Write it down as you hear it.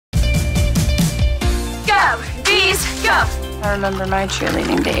Let's go! I remember my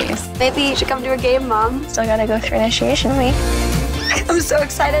cheerleading days. Maybe you should come to a game, Mom. Still gotta go through initiation week. I'm so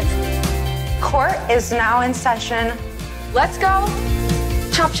excited. Court is now in session. Let's go.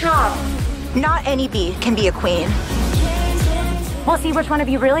 Chop, chop. Not any bee can be a queen. We'll see which one of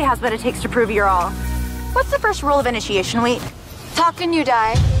you really has what it takes to prove you're all. What's the first rule of initiation week? Talk and you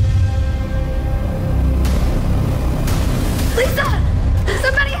die. Lisa!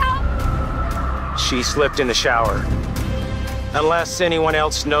 Somebody help! She slipped in the shower. Unless anyone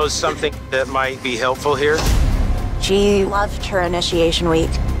else knows something that might be helpful here. She loved her initiation week.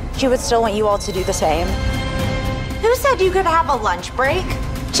 She would still want you all to do the same. Who said you could have a lunch break?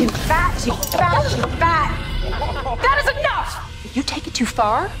 Too fat, too fat, too fat. That is enough! If you take it too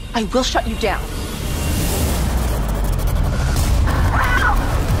far, I will shut you down.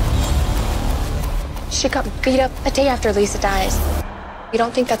 She got beat up a day after Lisa dies. You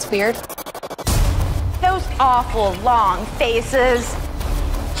don't think that's weird? Those awful long faces.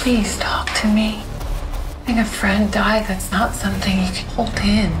 Please talk to me. Having a friend die, that's not something you can hold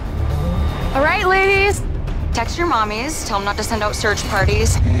in. All right, ladies. Text your mommies, tell them not to send out search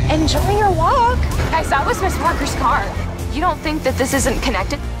parties. Enjoy your walk. Guys, that was Miss Parker's car. You don't think that this isn't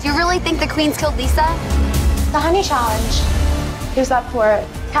connected? Do you really think the queens killed Lisa? The honey challenge. Who's up for it?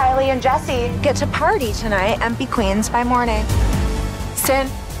 Kylie and Jessie get to party tonight and be queens by morning. Sin,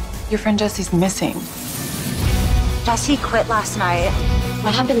 your friend Jessie's missing. Jessie quit last night.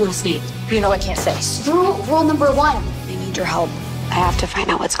 What happened last night? You know I can't say. Rule number 1. I need your help. I have to find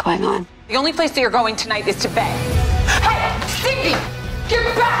out what's going on. The only place that you're going tonight is to bed. Hey, Cindy!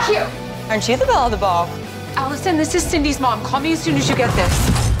 Get back here! Aren't you the belle of the ball? Allison, this is Cindy's mom. Call me as soon as you get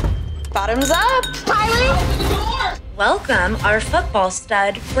this. Bottoms up. Kylie! Welcome, our football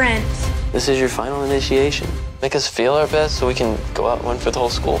stud, Brent. This is your final initiation. Make us feel our best so we can go out and win for the whole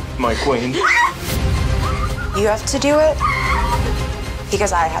school. My queen. You have to do it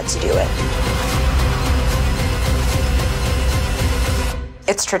because I had to do it.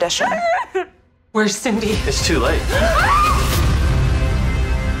 It's tradition. Where's Cindy? It's too late.